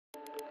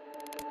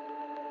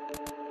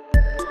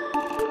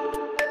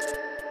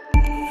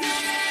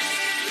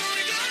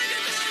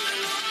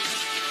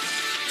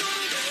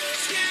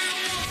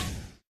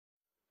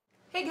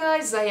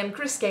guys, I am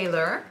Chris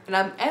Kaler. And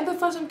I'm Amber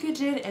from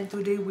Kyuujin, and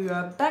today we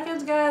are back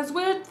at guys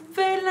with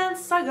Vinland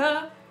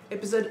Saga,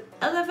 episode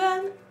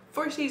 11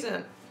 for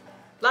season.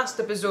 Last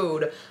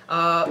episode,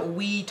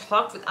 we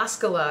talked with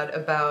Askeladd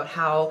about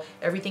how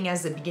everything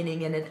has a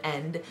beginning and an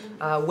end.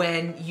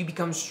 When you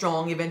become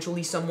strong,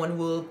 eventually someone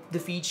will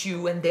defeat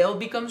you and they'll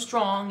become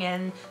strong,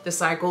 and the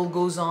cycle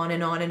goes on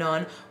and on and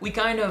on. We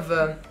kind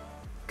of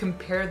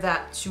compare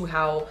that to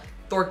how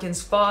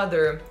Thorfinn's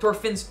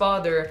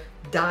father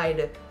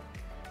died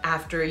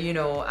after,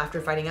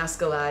 after fighting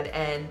Askeladd,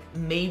 and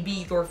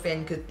maybe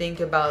Thorfinn could think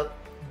about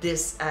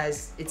this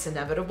as it's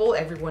inevitable.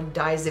 Everyone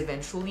dies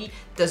eventually.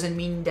 Doesn't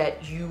mean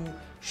that you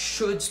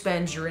should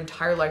spend your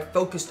entire life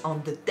focused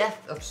on the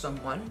death of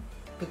someone,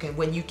 because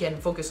when you can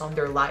focus on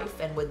their life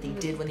and what they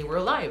did when they were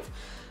alive.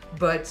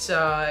 But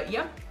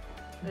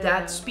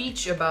that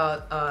speech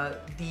about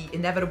the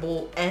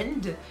inevitable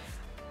end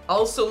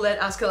also led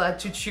Askeladd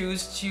to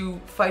choose to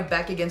fight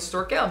back against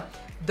Thorkell.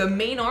 The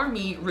main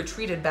army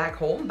retreated back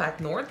home,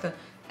 back north,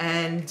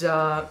 and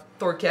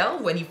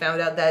Thorkell, when he found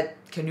out that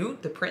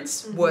Canute, the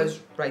prince, was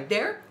right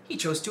there, he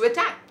chose to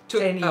attack.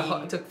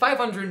 Took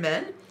 500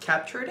 men,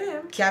 Captured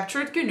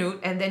Canute,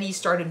 and then he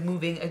started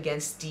moving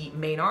against the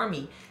main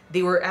army.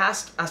 They were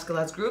asked,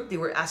 Askeladd's group, they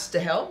were asked to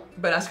help,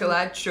 but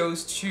Askeladd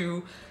chose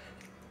to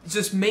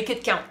just make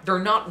it count. They're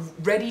not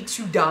ready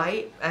to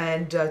die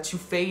and to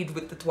fade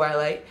with the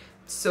twilight.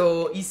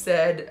 So he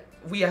said,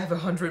 we have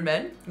 100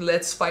 men,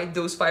 let's fight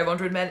those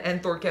 500 men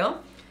and Thorkell,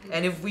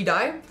 and if we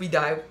die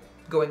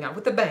going out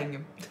with a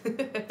bang.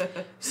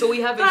 So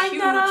we have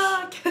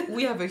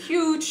a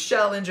huge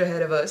challenge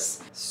ahead of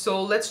us.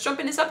 So let's jump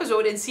in this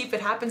episode and see if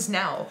it happens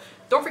now.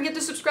 Don't forget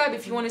to subscribe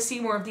if you want to see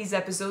more of these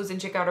episodes, and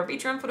check out our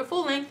Patreon for the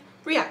full-length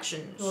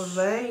reactions.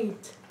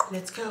 Alright,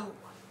 let's go.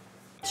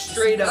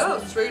 Straight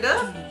up.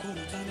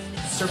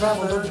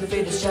 Survival of the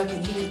fittest, shall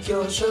keep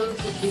your show.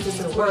 Because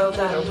the world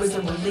that our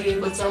wisdom will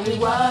lead, but tell me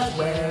what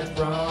went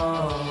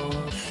wrong.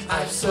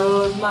 I've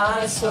sold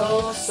my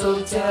soul,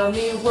 so tell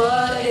me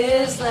what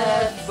is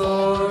left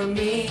for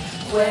me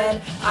when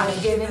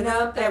I've given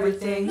up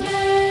everything.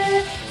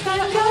 I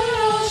don't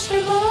care,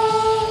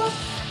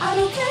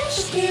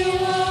 just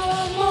give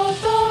up more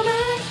for me.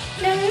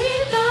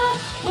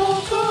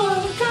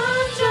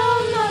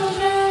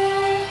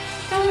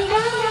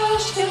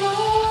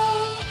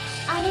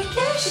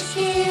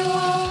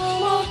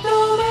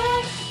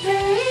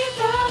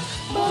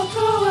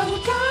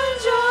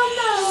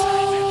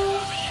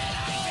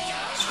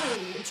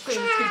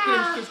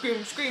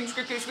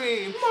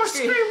 Scream.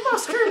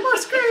 More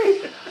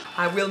scream.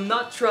 I will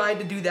not try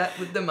to do that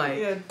with the mic.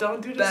 Yeah,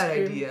 don't do the Bad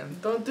scream. idea.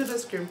 Don't do the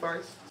scream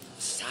part.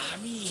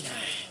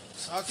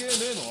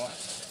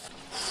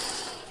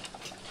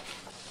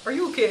 Are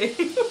you okay?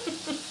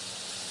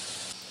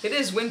 It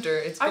is winter.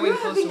 It's Are going you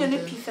close to having an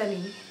winter.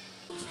 epiphany?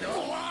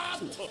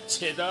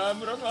 チェダー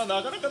村が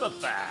なかなかだっ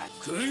た。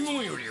食い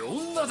物より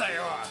女だ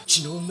よ。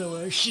血の女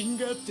は品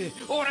があって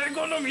俺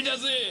好みだ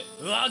ぜ。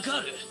わか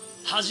る？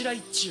恥じらい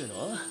っちゅう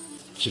の？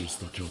キリス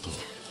ト教徒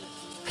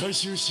回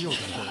収しよう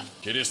かな。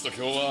キリスト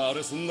教はあ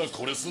れすんな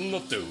これすんな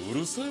ってう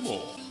るせえもん。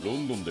ロ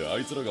ンドンであ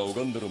いつらが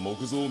拝んでる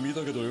木像を見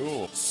たけど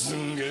よ、す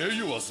んげえ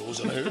弱そう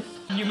じゃね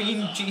え？ You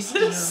mean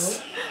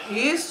Jesus? No.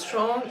 He is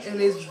strong in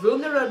his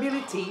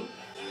vulnerability.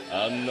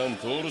 あんなん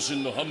トールシ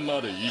ンのハンマ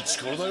ーでイチ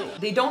コロだよ。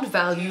 They don't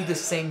value the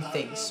same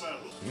things.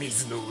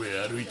 水の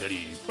上歩いた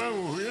りパ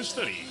ンを増やし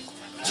たり。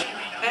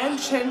 And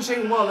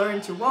changing water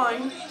into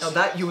wine. Now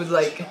that you would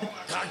like. かっ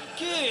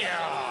けえよ。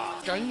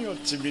かんよ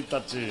君た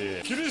ち。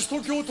キリス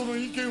ト教徒の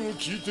意見を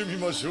聞いてみ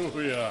ましょ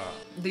うや。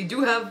 They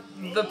do have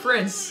the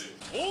prince.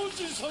 王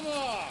子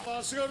様、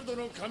アスガルド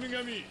の神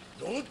々、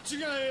どっち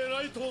が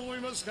偉いと思い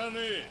ますか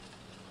ね。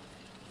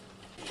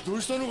ど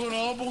うしたのか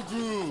な僕、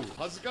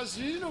恥ずか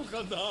しいの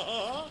かな。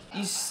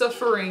 He's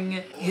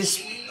suffering his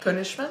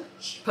Punishment?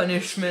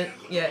 punishment,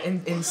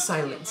 in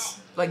silence,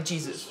 like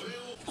Jesus.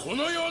 こ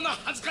のような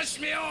恥ずかし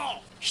めを。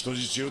人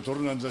質を取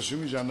るなんざ趣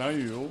味じゃな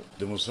いよ。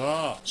でも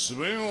さ、ス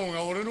ベン王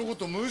が俺のこ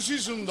と無視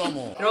すんだ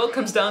もん。 It all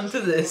comes down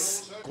to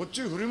this. こっ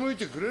ち振り向い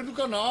てくれる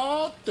か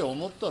なって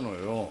思ったの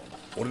よ。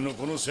俺の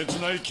この切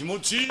ない気持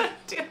ち。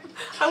 Damn,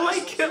 I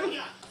like him.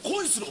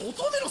 恋する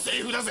乙女のセ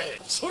リフだぜ。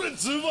それ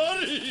ズバ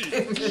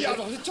リ。や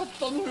られちゃっ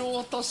たのよ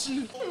私。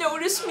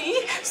 Notice me,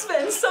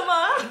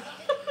 Sven-sama.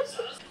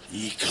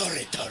 イか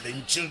れた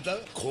連中だ。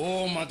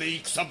こうまで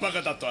戦バ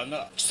カだとは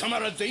な。貴様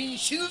ら全員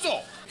死ぬ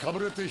ぞ。か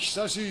ぶれて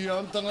久しい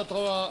あんた方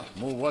は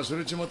もう忘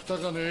れちまった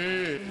か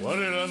ね。我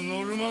ら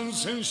ノルマン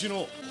戦士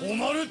の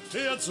誉れって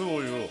やつ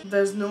をよ。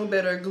 There's no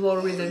better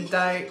glory than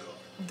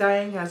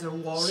dying as a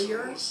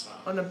warrior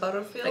on a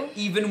battlefield. Like,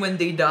 even when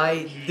they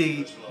die,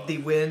 they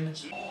win.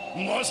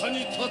 まさ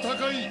に戦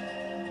い、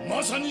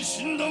まさに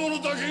死んだ者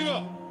だけ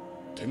が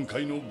天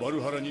界のバ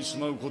ルハラに住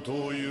まうこと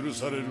を許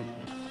される。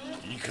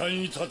いか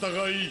に戦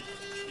い、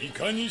い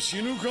かに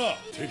死ぬか。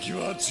敵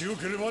は強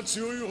ければ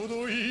強いほ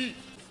どいい。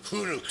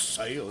古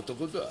臭い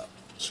男だ。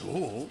そ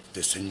う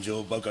で戦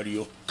場ばかり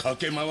を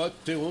駆け回っ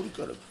ておる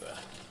からか。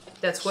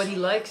 That's what he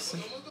likes.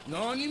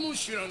 何も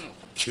知らぬ。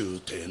宮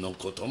廷の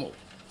ことも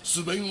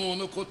スベン王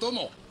のこと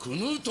もクヌ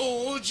ート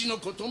王子の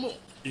ことも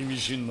意味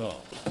深な。あ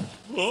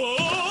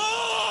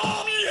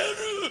あ、見え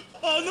る。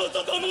あな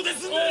たなので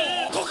す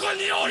ね。ここ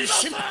におりま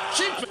す。神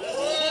父、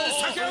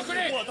酒をく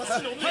れ。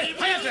私の目に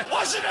早く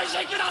お示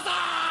しくださ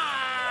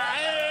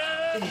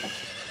い。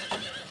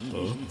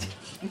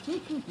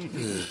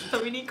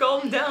Tomini,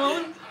 calm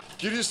down.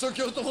 キリスト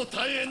教徒も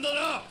大変だ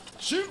な。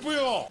神父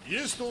よ、イ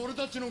エスと俺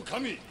たちの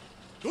神、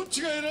どっ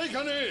ちが偉い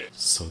かね。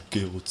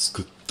酒を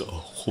作った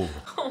方。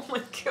Oh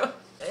my god.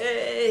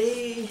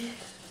 Hey.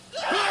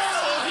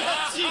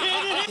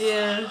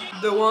 Yeah,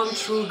 the one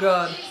true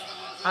god.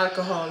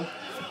 Alcohol.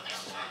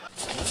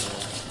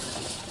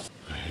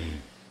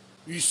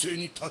 一斉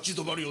に立ち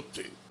止まりよっ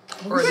て。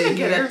 Or they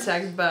get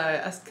attacked by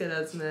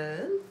Askeladd's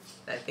men?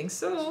 I think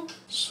so.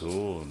 そ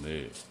う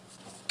ね。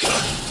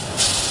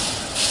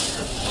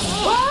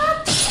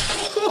 What?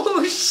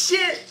 Oh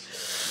shit!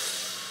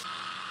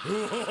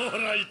 ほ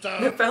らいた。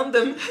 They found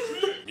them.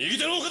 右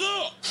手の岡だ。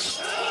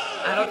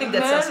 I don't think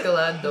that's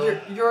Askeladd though.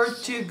 You're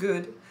too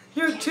good.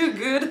 You're too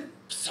good.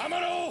 貴様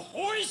らを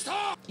包囲し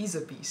た。 He's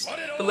a beast.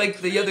 But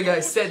like the other guy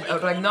said,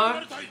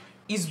 Ragnar,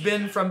 he's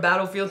been from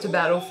battlefield to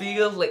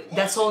battlefield. Like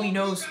that's all he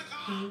knows.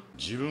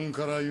 自分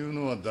から言う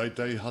のは大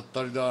体ハっ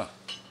たりだ。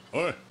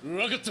おい、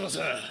分かってます。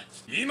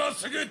今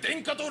すぐ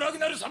殿下とラグ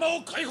ナル様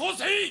を解放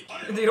せい。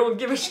 They don't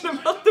give a shit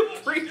about the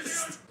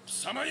priest. 貴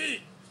様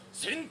に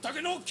選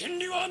択の権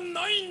利は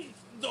ないん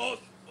だ。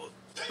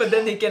 But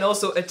then they can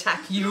also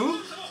attack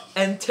you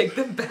and take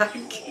them back.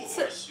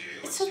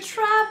 It's a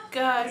trap,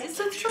 guys. It's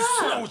a 素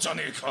trap. 直じゃ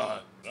ねえ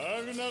か。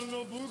ラグナル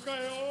の部下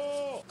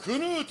よ。ク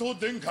ヌート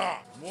殿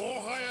下、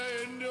もはや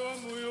遠慮は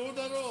無用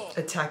だろう。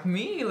 Attack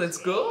me,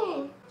 let's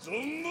go. 存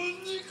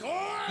分に来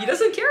He い。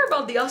 doesn't care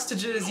about the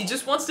hostages, he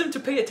just wants them to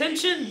pay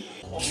attention.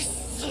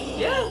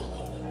 Yeah.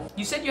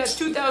 You said you had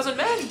 2,000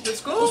 men,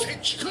 let's go.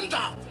 聞くん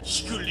だ。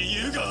聞く理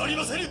由があり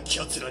ません。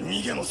奴ら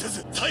逃げもせ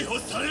ず逮捕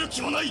される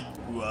気もない。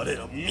我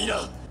ら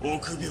皆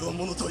臆病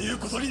者という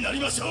ことになり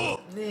ましょ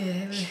う。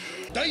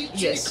第一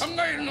に考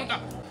えるのだ。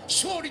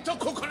勝利と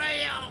心得よ。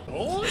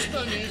どうし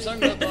た兄さん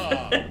方。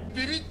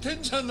ビビって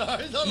んじゃな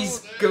いだろうね。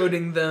 He's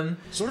goading them.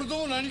 それと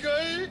も何か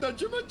い。立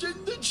ちませ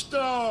んでし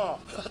た。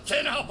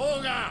てな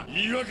方が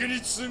言い訳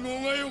に都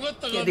合が良かっ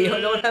たか Yeah, ね。 they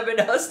don't have an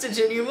hostage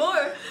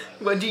anymore.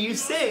 What do you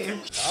say? あん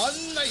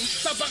な言っ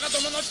たバカ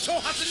どもの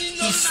挑発人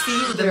の He's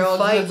seen They're them all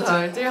gonna fight.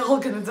 die. They're all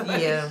gonna die.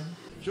 Yeah.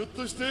 ひょっ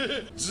として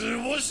図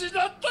星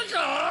だった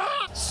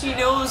か。 She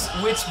knows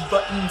which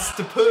buttons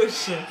to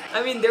push.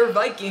 I mean, they're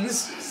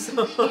Vikings,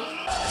 so...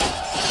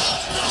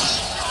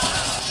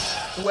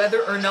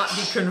 Whether or not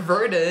they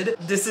converted,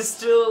 this is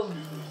still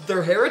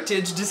their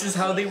heritage. This is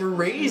how they were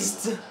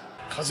raised.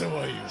 風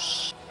はよ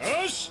し。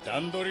よし、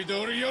段取り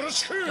通りよろ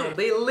しく。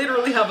 They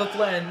literally have a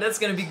plan. That's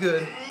gonna be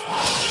good.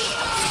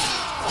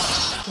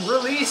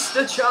 Release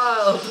the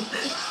child.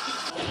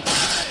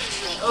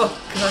 Oh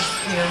god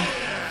damn.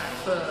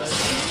 Fuck.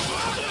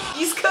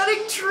 He's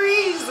cutting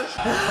trees.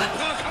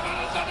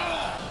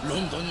 ロ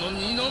ンドンの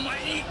二の前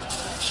に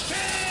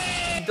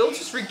They'll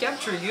just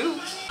recapture you.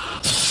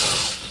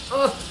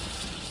 Oh,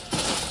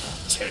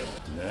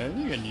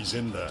 何が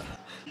2000だ。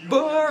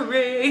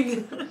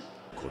 boring.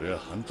 これは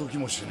半時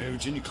もしねえう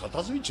ちに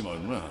片付いちまう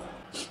な。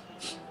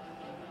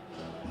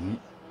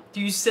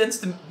 Do you sense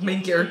the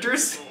main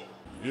characters?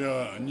 い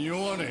や、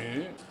匂わね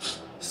え。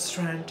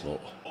 Strand.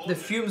 The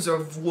fumes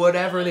of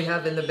whatever they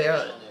have in the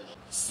barrel.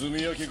 炭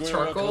焼き小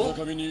屋が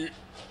風上に。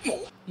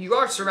 You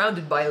are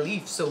surrounded by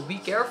leaves, so be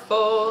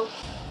careful.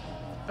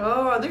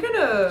 Oh, they're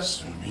gonna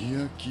炭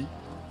焼き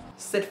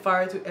set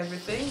fire to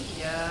everything?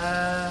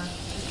 Yeah.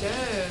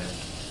 Okay.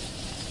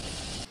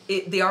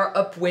 They are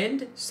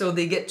upwind, so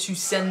they get to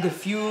send the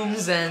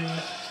fumes and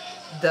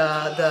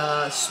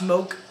the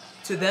smoke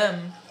to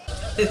them.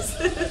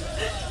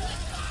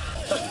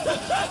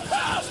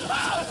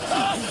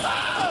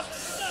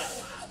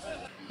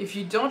 If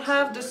you don't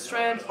have the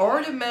strength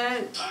or the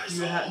man,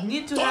 you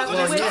need to have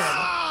the wit.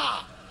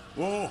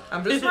 おう、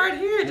 I'm just right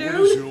here,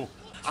 どうし dude. よう。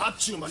あっ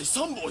ちゅう間に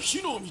三本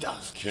火の海だ。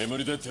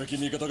煙で敵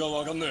味方が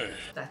わかんねえ。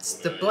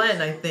 That's the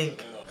plan, I think.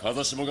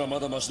 風下がま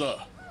だマシ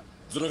だ。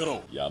ずらか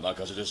ろう。山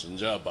火事で死ん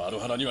じゃバル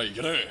ハナにはい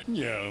けねえ。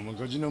山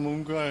火事なも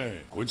んか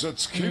い。こいつは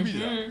付け火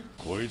だ。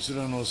こいつ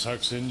らの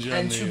作戦じゃ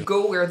ね And え to よ。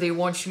 go where they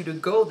want you to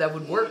go, that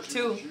would work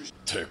too. っ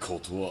てこ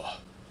とは、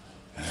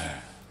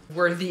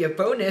 We're the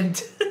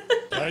opponent.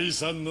 第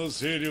三の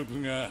勢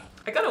力が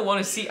I kind of want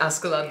to see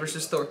Askeladd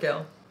versus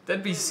Thorkell.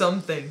 That'd be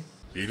something.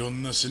 いろ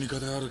んな死に方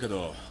あるけ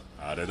ど、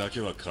あれだ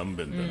けは勘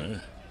弁だね。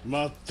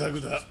まった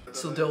くだ。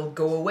 So they'll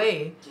go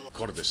away.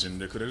 これで死ん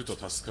でくれると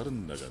助かる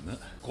んだがな。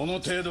この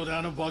程度で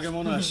あの化け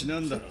物は死な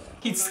んだろ。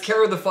 He'd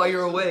scare the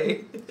fire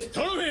away.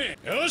 頼め。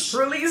よし。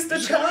 Release the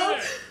child.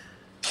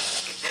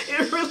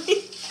 It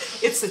really,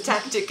 it's a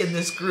tactic in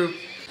this group.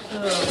 Oh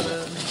man.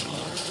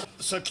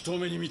 さっき遠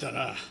目に見た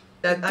な。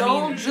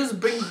Don't just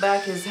bring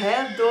back his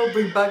head, don't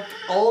bring back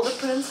all the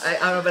prince. I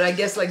don't know, but I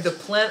guess like the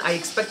plan, I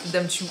expected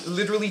them to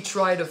literally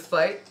try to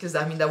fight, because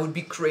I mean that would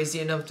be crazy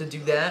enough to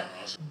do that.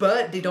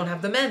 But they don't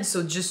have the men,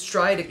 so just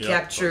try to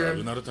capture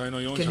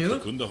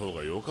Canute.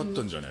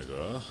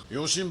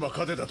 ヨシンバ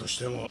勝てたとし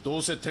てもど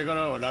うせ手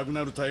柄はラグ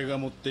ナル隊が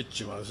持ってっ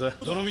ちまうさ。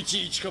どの道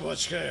一か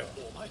八かよ。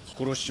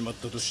殺しちまっ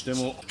たとして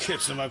もケ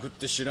ツまくっ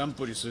て知らん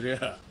ぷりすり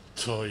ゃ。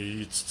と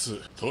言いつ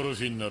つトル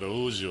フィンなら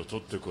王子を取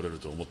ってこれる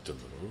と思ってん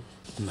だ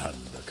ろ。な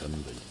んだかんだ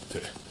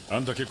言ってあ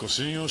んた結構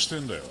信用して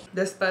んだよ。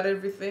 Despite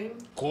everything.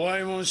 怖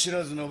いもん知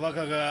らずのバ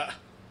カが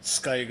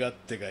使い勝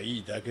手がい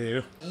いだけ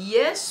よ。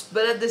 Yes,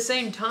 but at the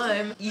same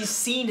time, you've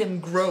seen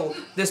him grow.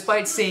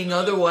 Despite saying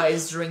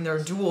otherwise during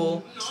their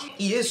duel,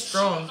 he is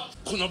strong.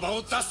 この場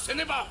を脱せ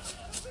ねば。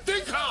殿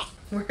下。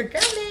 We're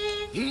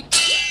coming.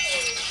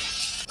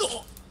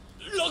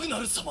 ラグナ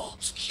ル様。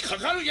突きか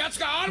かるやつ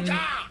がある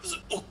か。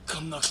おっか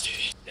なくて。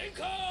殿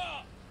下。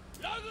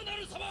ラグナ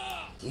ル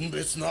様。分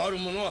別のある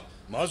ものは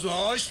まず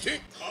愛して。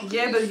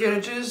 Yeah, but you're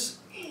gonna just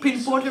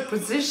pinpoint your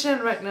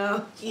position right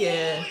now.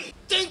 Yeah.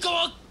 殿下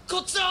はこ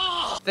っち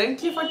だ。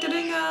 Thank you for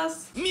getting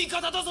us. 味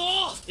方だぞ。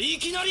い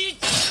きなり。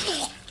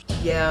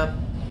 Yeah,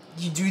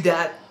 you do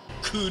that.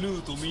 クヌ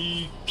ーと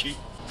ミッキー。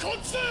こ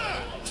っちだ。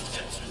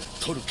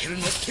トルケル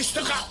の手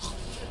下か。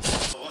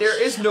 There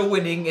is no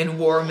winning in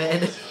war,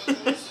 man.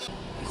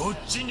 こっ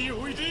ちに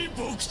おいで、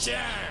僕ちゃ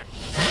ん。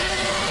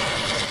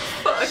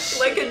 Fuck,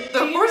 like a The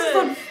horse is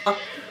on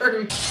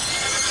fire.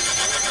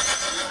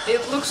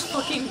 It looks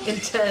fucking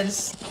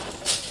intense.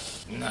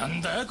 な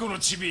んだこの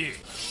チビ。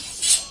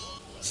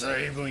ず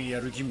いぶんや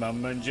る気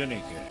満々じゃ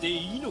ねえか。で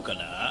いいのか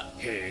な。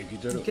平気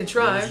だろ。 You can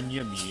try. 老人に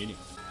は見えねえ。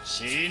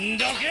死ん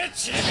どけ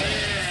チビ。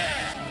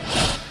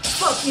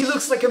 Fuck, he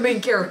looks like a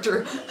main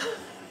character.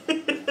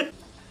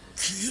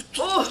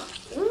 Oh.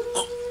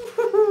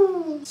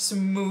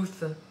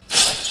 Smooth.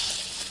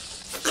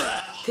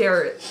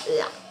 Tear it.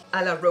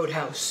 A la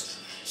Roadhouse.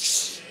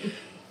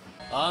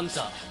 あん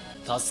た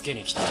助け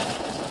に来た。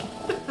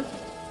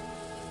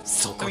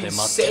そ I こ mean, で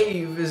待って。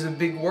 save is a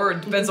big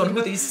word. Depends on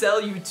who they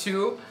sell you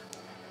to.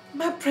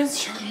 My Prince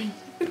Charming.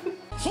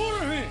 トル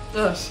フィン。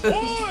 Ugh. お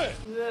い。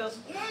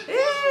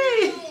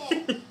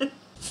 Hey!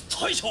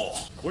 大将。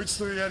こいつ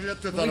とやり合っ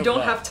てた We の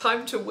don't か。 have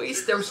time to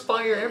waste. There's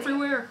fire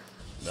everywhere.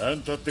 な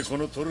んたってこ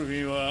のトルフ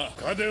ィンは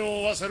金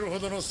を負わせるほ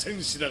どの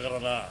戦士だから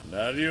な。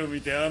なりを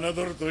見て侮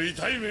ると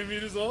痛い目見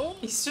るぞ。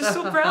 He's just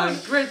so proud.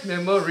 Great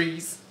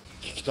memories.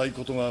 聞きたい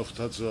ことが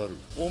2つある。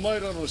お前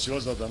らの仕業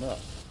だな。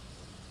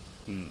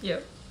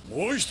 Yep.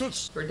 もう一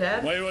つ。 For お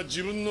dad? 前は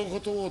自分の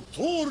ことを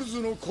トールズ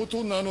のこ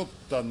と名乗っ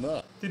た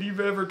な。 Did he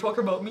ever talk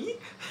about me?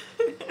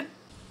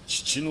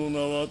 父の名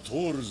はト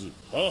ールズ、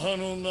母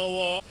の名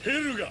はヘ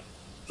ルガ。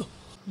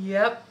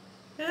 Yep.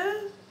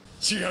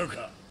 違う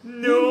か。 You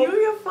knew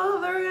your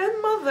father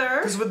and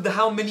mother. Because with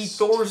how many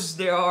Thors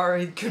there are,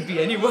 it could be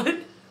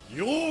anyone.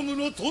 ヨウム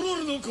のトロ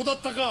ルの子だ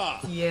ったか。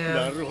 Yeah.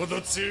 なるほ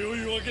ど強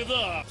いわけ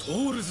だ。ト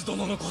ールズ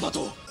殿の子だ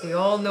と。 They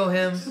all know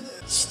him.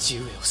 父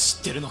上を知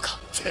ってるのか。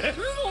てる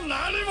も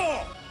何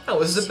も。 I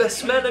was the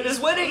best man at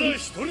his ただ wedding.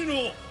 一人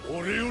の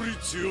俺より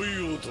強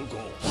い男。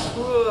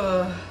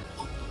 Ugh.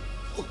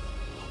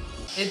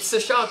 It's a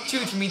shock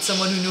too to meet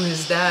someone who knew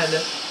his dad.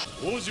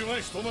 王子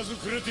はひとまず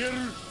くれてやる。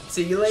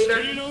 See you 仕切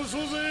later. り直そ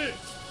うぜ。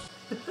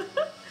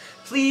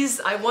 Please,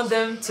 I want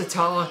them to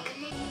talk.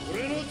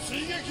 俺の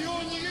追撃を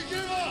逃げ切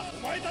れば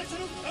お前たちの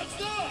勝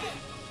ちだ。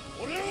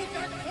俺をがっ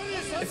かり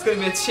さ It's せ gonna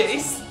be a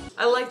chase.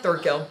 I like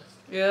Thorkell.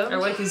 I Yeah.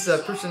 like his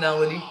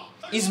personality.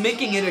 He's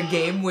making it a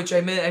game, which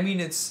I mean,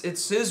 it's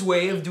his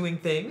way of doing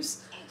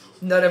things.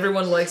 Not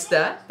everyone likes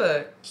that,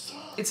 but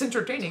it's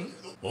entertaining.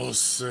 おっ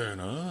せえ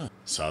な。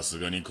さす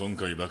がに今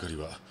回ばかり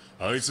は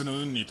あいつの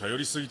運に頼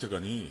りすぎたか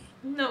ね。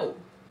 No,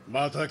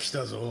 また来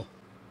たぞ。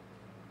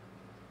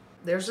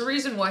 there's a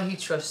reason why he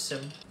trusts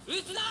him.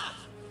 撃つな。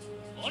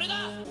俺だ。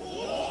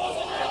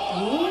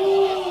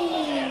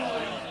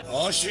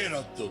アシェ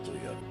ラッドと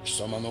やる貴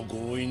様の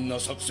強引な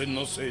作戦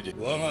のせいで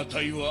我が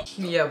隊は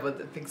Yeah,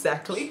 but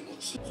exactly.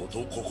 こ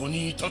こ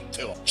に至っ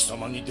ては貴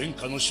様に殿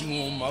下の死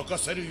後を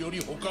任せるより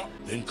ほか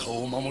殿下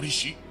をお守り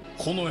し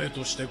近衛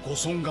としてご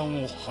尊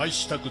厳を拝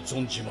したく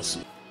存じます。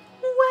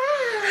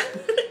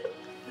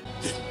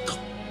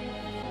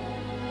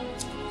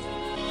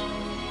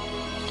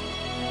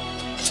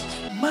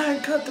 My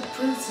God, the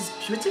prince is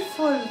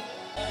beautiful.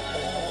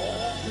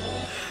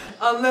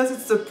 Unless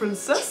it's the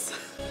princess.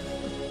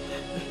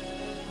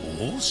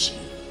 もし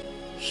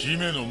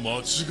姫の間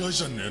違い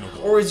じゃねえのか。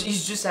 Or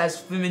he's just has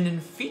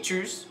feminine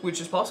features,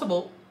 which is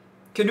possible.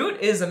 Canute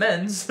is a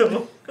man,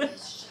 so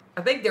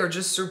I think they're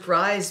just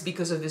surprised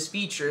because of his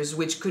features,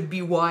 which could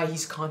be why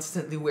he's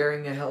constantly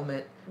wearing a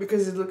helmet.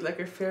 Because it looked like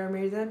a fair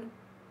maiden.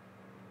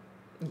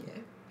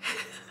 Yeah,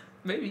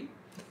 maybe.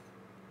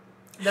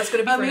 That's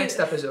gonna be for next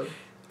episode.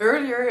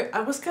 Earlier,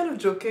 I was kind of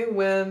joking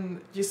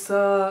when you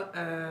saw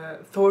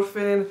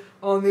Thorfinn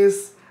on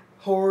his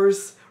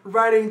horse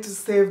riding to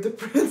save the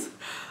prince.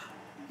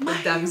 The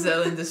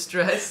damsel in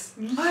distress.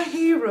 My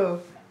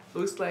hero.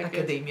 Looks like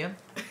academia.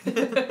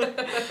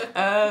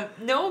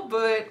 No,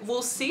 but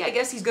we'll see. I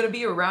guess he's gonna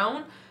be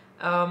around.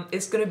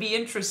 It's gonna be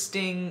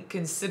interesting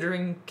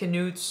considering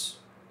Canute's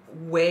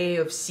way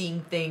of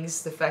seeing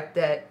things. The fact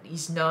that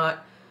he's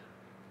not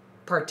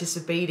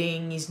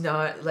participating, he's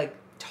not like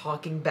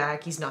talking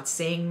back, he's not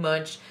saying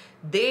much.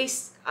 They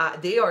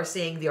are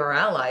saying they are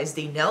allies.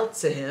 They knelt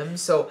to him,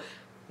 so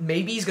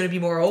maybe he's gonna be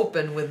more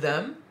open with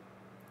them.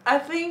 I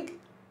think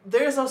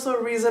there's also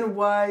a reason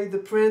why the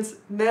prince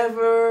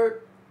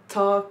never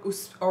talk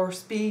or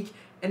speak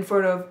in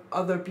front of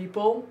other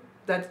people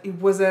that it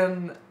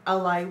wasn't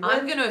ally with.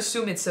 I'm gonna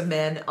assume it's a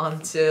man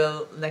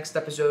until next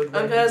episode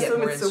when I'm we gonna get assume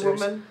more it's answers.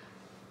 a woman.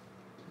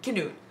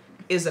 Canute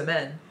is a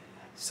man.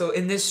 So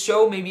in this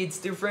show, maybe it's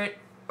different,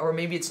 or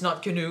maybe it's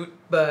not Canute,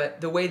 but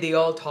the way they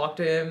all talk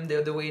to him,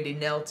 the way they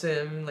knelt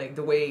to him, like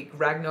the way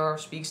Ragnar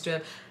speaks to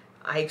him,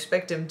 I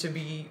expect him to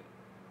be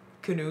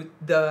Canute,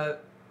 the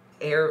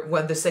heir,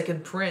 the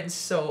second prince.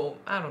 So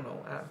I don't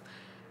know.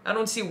 I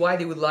don't see why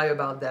they would lie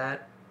about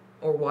that,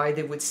 or why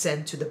they would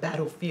send to the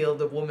battlefield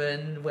a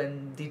woman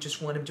when they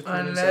just want him to prove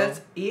Unless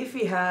himself. if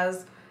he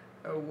has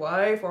a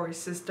wife or a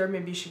sister,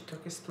 maybe she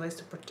took his place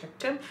to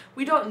protect him.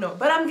 We don't know,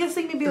 but I'm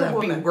guessing maybe a That'd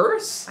woman. be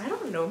worse. I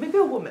don't know. Maybe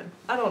a woman.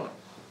 I don't know.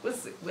 We'll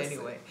see.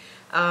 Anyway,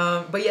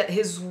 but yet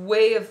his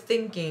way of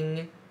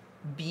thinking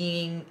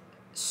being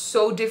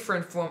so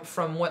different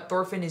from what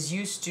Thorfinn is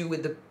used to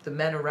with the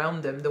men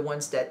around them, the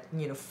ones that,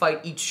 you know,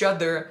 fight each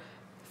other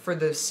for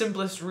the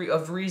simplest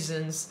of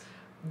reasons,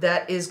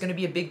 that is going to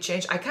be a big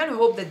change. I kind of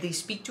hope that they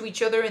speak to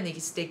each other and they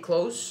stay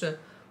close.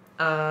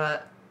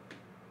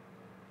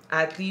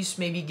 At least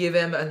maybe give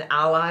him an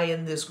ally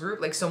in this group,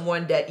 like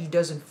someone that he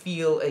doesn't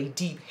feel a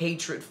deep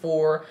hatred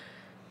for.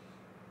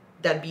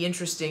 That'd be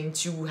interesting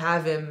to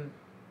have him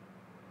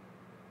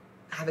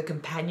have a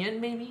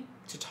companion maybe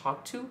to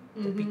talk to.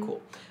 That'd be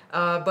cool.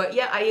 But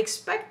yeah, I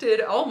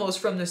expected almost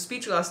from the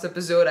speech last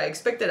episode, I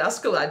expected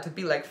Askeladd to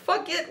be like,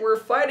 fuck it, we're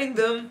fighting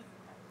them.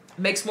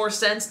 Makes more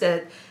sense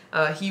that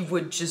he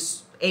would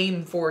just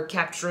aim for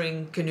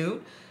capturing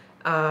Canute.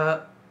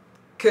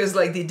 Because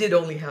like they did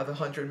only have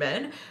 100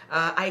 men.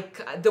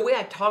 The way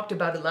I talked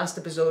about it last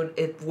episode,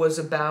 it was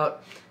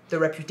about the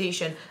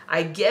reputation.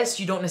 I guess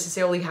you don't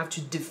necessarily have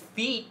to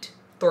defeat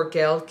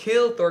Thorkell,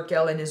 kill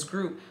Thorkell and his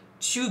group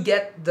to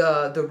get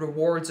the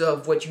rewards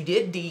of what you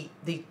did.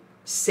 They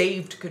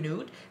saved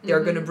Canute.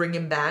 They're gonna bring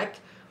him back.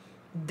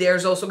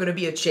 There's also gonna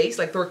be a chase.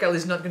 Like Thorkell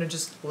is not gonna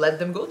just let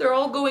them go. They're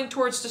all going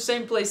towards the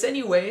same place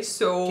anyway.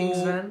 So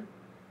Kingsman.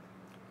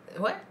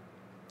 What?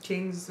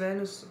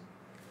 Kingsman.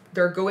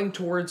 They're going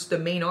towards the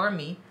main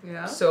army.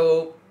 Yeah.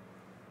 So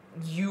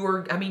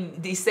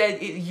they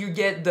said you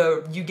get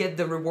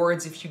the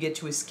rewards if you get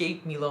to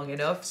escape me long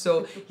enough.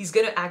 So he's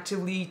gonna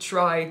actively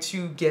try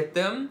to get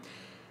them.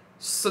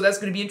 So that's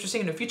gonna be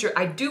interesting in the future.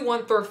 I do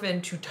want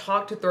Thorfinn to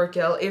talk to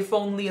Thorkell, if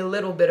only a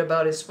little bit,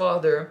 about his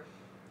father,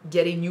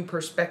 get a new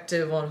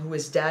perspective on who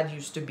his dad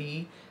used to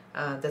be.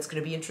 That's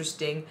gonna be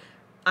interesting.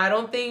 I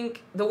don't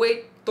think the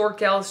way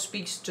Thorkell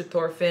speaks to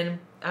Thorfinn,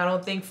 I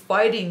don't think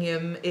fighting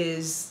him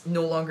is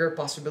no longer a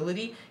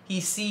possibility. He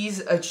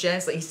sees a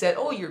chance, like he said,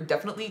 oh, you're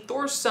definitely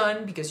Thor's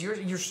son because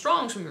you're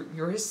strong, so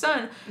you're his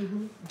son.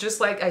 Just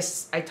like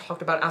I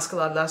talked about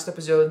Askeladd last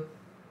episode,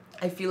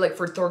 I feel like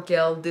for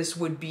Thorkell, this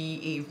would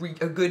be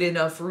a good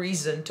enough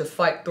reason to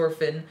fight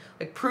Thorfinn.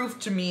 Like, prove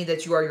to me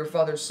that you are your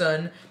father's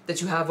son,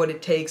 that you have what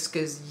it takes,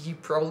 because you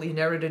probably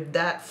inherited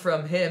that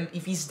from him.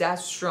 If he's that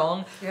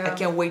strong, I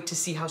can't wait to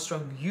see how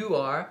strong you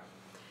are.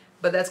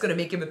 But that's going to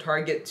make him a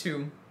target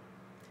too.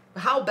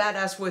 How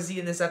badass was he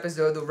in this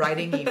episode,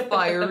 riding a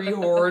fiery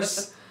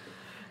horse?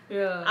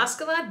 Yeah.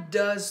 Askeladd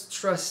does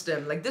trust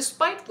him. Like,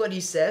 despite what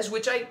he says,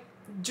 which I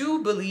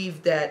do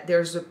believe that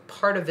there's a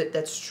part of it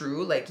that's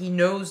true. Like, he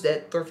knows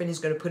that Thorfinn is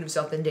going to put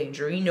himself in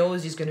danger. He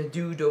knows he's going to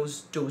do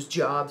those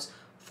jobs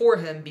for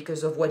him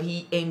because of what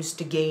he aims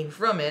to gain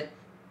from it.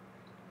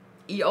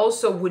 He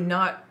also would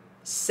not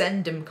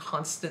send him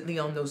constantly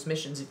on those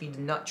missions if he did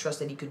not trust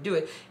that he could do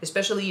it,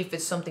 especially if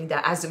it's something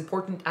that as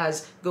important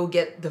as go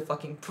get the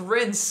fucking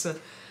prince.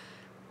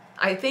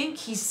 I think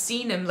he's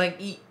seen him, like,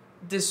 he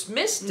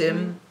dismissed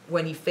him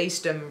when he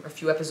faced him a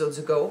few episodes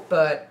ago,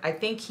 but I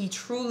think he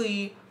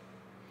truly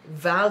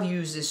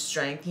values his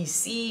strength. He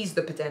sees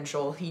the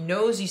potential. He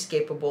knows he's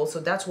capable, so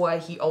that's why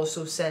he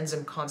also sends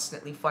him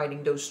constantly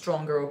fighting those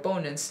stronger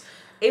opponents,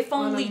 if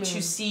only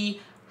to see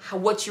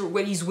what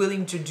he's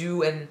willing to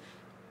do and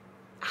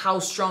how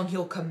strong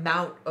he'll come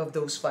out of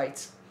those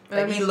fights.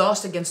 Like, he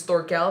lost against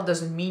Thorkell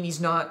doesn't mean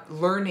he's not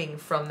learning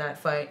from that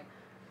fight.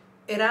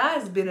 It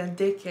has been a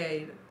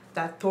decade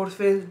that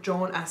Thorfinn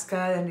joined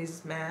Askeladd and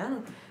his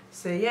man.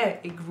 So yeah,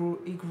 he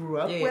grew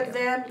up with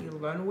them, he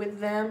learned with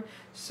them.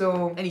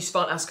 So and he's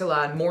fought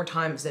Askeladd more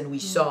times than we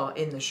saw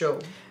in the show.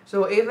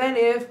 So even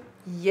if,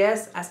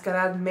 yes,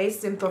 Askeladd may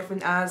see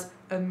Thorfinn as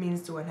a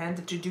means to an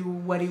end to do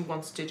what he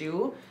wants to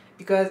do,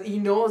 because he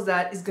knows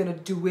that he's gonna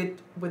do it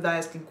without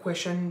asking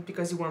questions,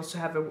 because he wants to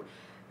have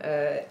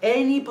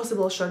any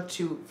possible shot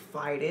to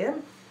fight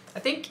him. I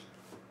think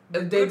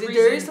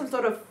There is some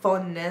sort of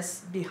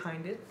funness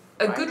behind it.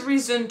 a good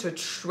reason to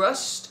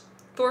trust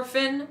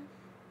Thorfinn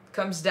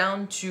comes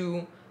down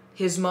to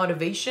his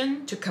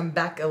motivation to come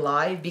back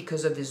alive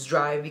because of his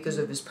drive, because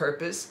of his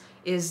purpose,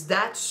 is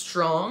that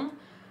strong.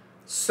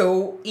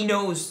 So he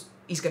knows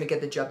he's going to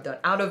get the job done.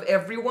 Out of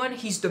everyone,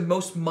 he's the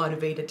most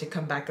motivated to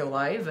come back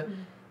alive,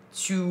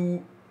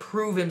 to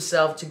prove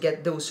himself, to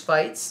get those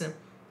fights.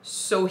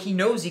 So he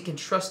knows he can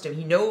trust him.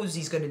 He knows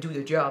he's going to do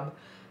the job.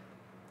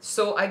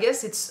 So I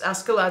guess it's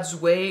Askeladd's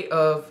way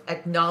of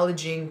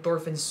acknowledging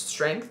Thorfinn's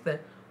strength,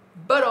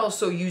 but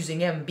also using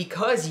him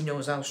because he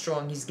knows how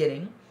strong he's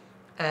getting,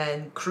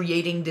 and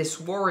creating this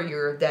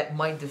warrior that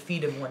might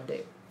defeat him one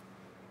day.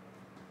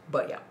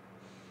 But yeah.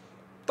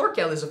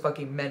 Thorkell is a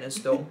fucking menace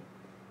though.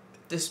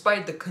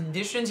 Despite the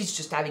conditions, he's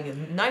just having a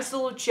nice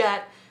little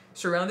chat,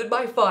 surrounded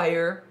by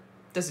fire,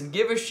 doesn't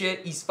give a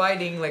shit, he's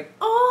fighting like,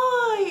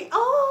 Oi!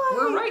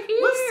 we're right here!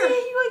 We'll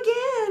see you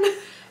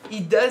again! He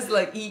does,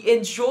 like, he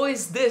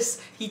enjoys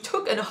this. He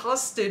took an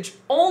hostage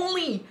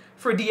only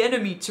for the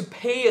enemy to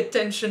pay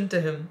attention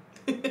to him.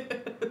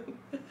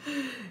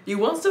 He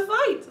wants to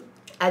fight.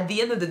 At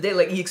the end of the day,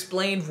 like, he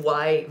explained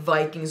why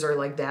Vikings are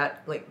like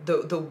that, like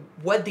the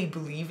what they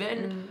believe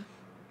in.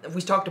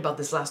 We talked about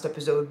this last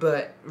episode,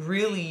 but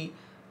really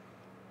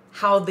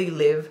how they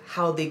live,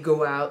 how they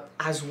go out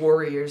as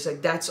warriors,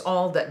 like that's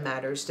all that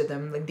matters to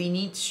them. Like they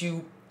need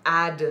to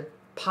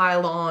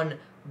pile on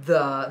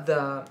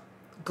the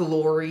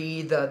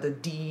glory, the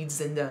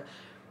deeds, and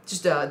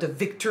the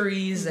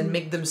victories, and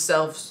make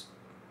themselves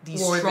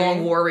these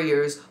strong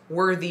warriors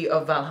worthy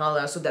of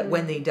Valhalla, so that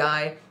when they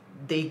die,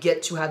 they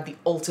get to have the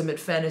ultimate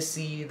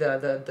fantasy,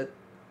 the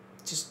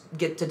just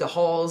get to the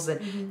halls,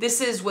 and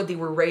this is what they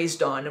were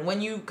raised on. And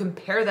when you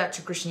compare that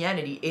to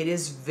Christianity, it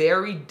is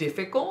very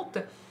difficult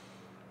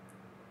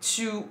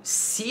to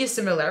see a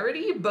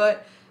similarity,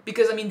 but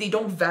because I mean they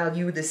don't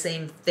value the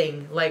same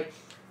thing. Like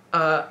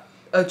a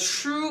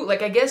true,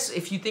 like I guess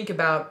if you think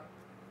about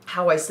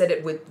how I said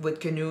it with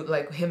Canute,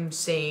 like him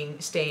staying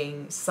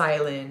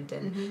silent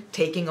and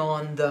taking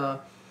on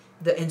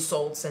the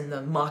insults and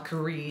the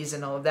mockeries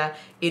and all of that,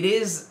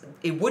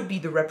 it would be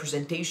the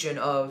representation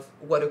of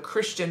what a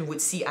Christian would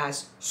see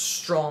as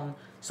strong.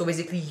 So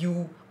basically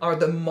you are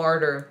the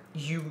martyr,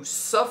 you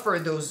suffer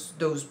those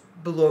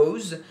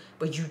blows,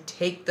 but you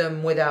take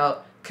them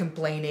without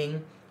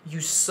complaining. You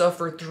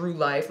suffer through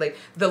life. Like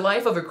the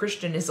life of a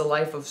Christian is a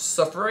life of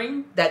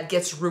suffering that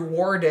gets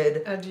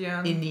rewarded at the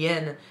end. In the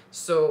end.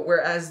 So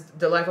whereas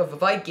the life of a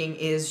Viking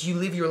is you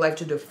live your life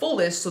to the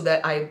fullest so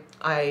that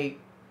I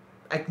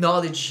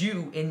acknowledge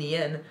you in the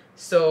end.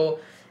 So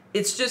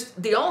it's just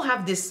they all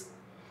have this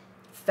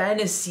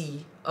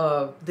fantasy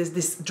of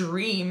this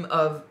dream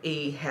of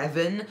a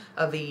heaven,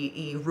 of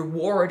a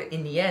reward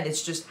in the end.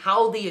 It's just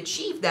how they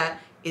achieve that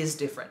is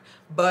different.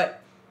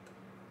 But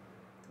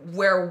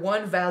where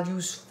one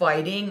values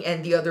fighting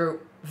and the other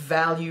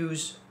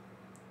values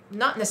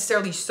not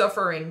necessarily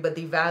suffering, but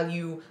they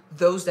value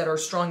those that are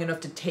strong enough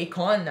to take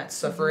on that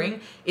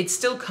suffering, it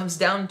still comes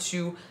down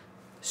to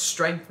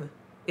strength.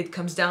 It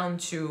comes down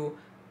to,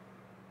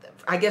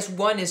 I guess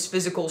one is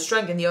physical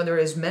strength and the other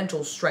is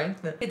mental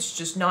strength. It's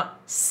just not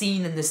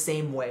seen in the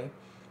same way.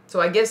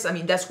 So I guess, I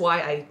mean, that's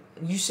why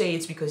you say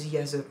it's because he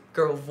has a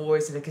girl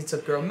voice and it's a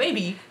girl.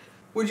 Maybe.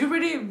 Would you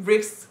really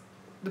risk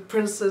the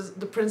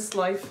prince's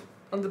life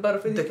on the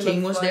battlefield? The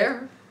king was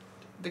there.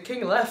 The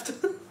king left.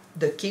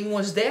 The king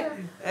was there.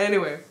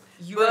 Anyway.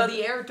 You are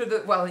the heir to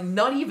the, well,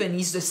 not even,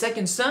 he's the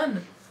second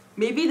son.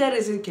 Maybe that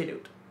isn't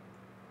Canute.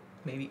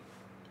 Maybe.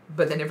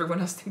 But then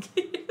everyone else thinks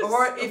he is.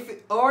 Or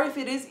if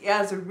it is, he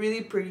has a really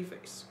pretty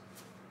face.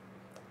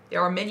 There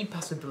are many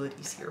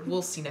possibilities here.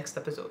 We'll see next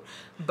episode.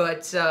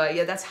 But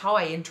yeah, that's how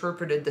I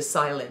interpreted the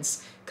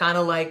silence. Kind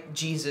of like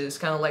Jesus,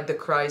 kind of like the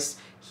Christ.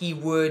 He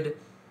would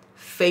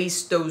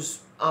face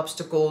those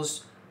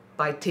obstacles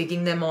by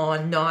taking them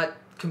on, not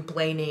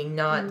complaining,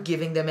 not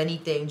giving them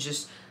anything,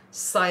 just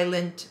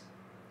silent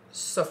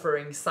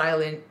suffering,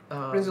 silent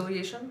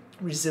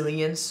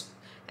resilience.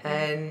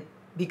 And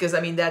because,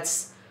 I mean,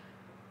 that's,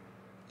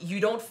 you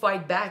don't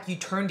fight back, you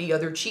turn the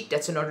other cheek.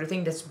 That's another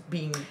thing that's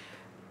being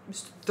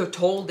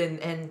told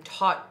and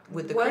taught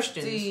with the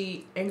Christians. What's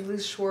the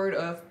English word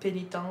of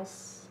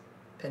penitence?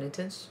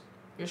 Penitence?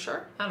 You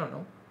sure? I don't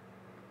know.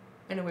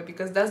 Anyway,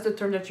 because that's the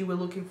term that you were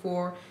looking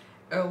for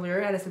earlier,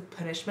 and I said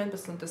punishment, but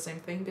it's not the same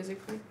thing,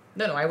 basically.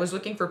 No, I was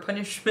looking for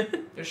punishment.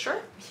 You sure?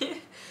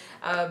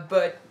 Yeah.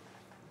 But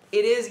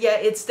it is, yeah,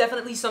 it's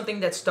definitely something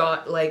that's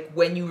taught, like,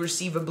 when you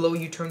receive a blow,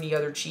 you turn the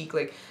other cheek.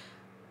 Like,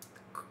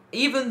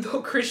 even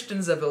though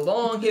Christians have a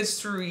long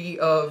history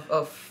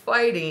of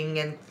fighting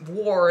and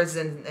wars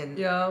and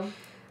yeah,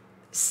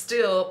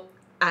 still,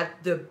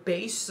 at the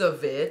base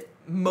of it,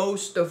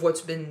 most of what's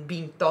been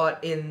being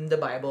taught in the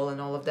Bible and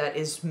all of that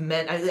is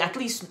meant, at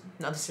least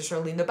not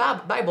necessarily in the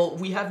Bible,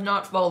 we have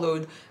not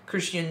followed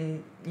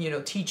Christian,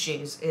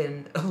 teachings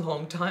in a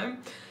long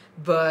time,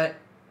 but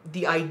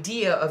the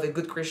idea of a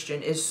good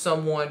Christian is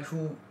someone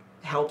who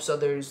helps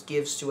others,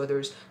 gives to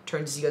others,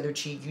 turns the other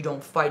cheek. You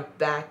don't fight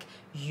back,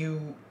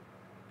 you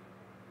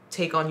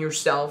take on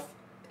yourself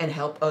and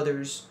help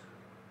others.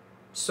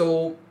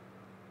 So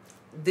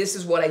this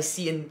is what I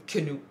see in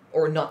Canute,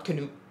 or not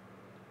Canute.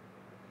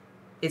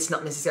 It's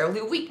not necessarily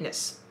a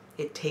weakness.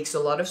 It takes a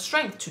lot of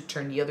strength to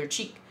turn the other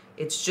cheek.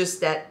 It's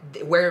just that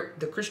where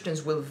the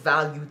Christians will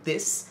value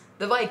this,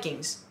 the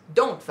Vikings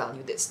don't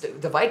value this.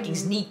 The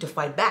Vikings need to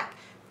fight back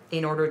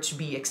in order to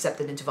be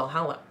accepted into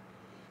Valhalla.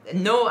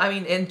 No, I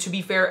mean, and to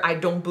be fair, I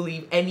don't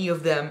believe any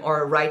of them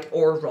are right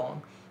or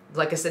wrong.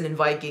 Like I said, in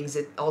Vikings,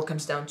 it all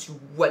comes down to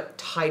what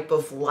type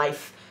of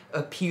life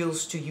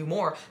appeals to you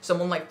more.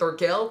 Someone like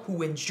Thorkell,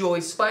 who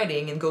enjoys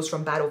fighting and goes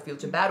from battlefield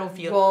to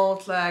battlefield.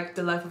 Well, like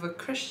the life of a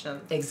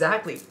Christian.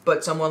 Exactly.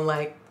 But someone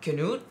like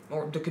Canute,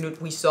 or the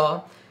Canute we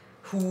saw,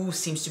 who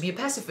seems to be a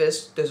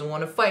pacifist, doesn't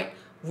want to fight,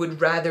 would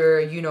rather,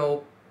 you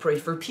know, pray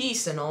for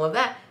peace and all of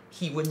that.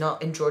 He would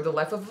not enjoy the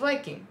life of a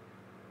Viking.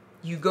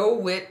 You go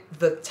with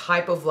the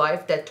type of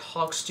life that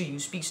talks to you,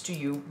 speaks to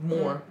you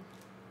more.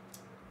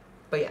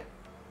 But yeah.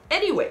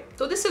 Anyway,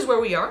 so this is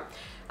where we are.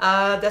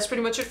 That's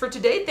pretty much it for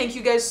today. Thank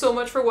you guys so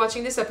much for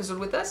watching this episode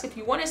with us. If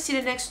you want to see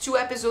the next 2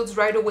 episodes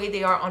right away,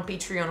 they are on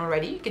Patreon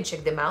already. You can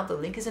check them out. The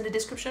link is in the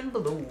description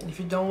below. If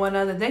you don't want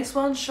the next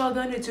one, show up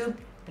on YouTube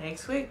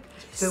next week.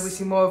 So we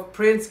see more of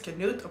Prince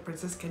Canute or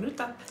Princess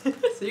Canuta.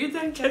 See you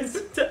then, guys.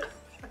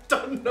 I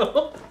don't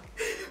know.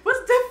 What's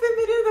the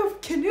feminine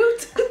of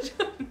Canute? I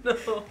don't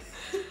know.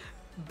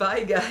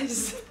 Bye,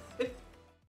 guys.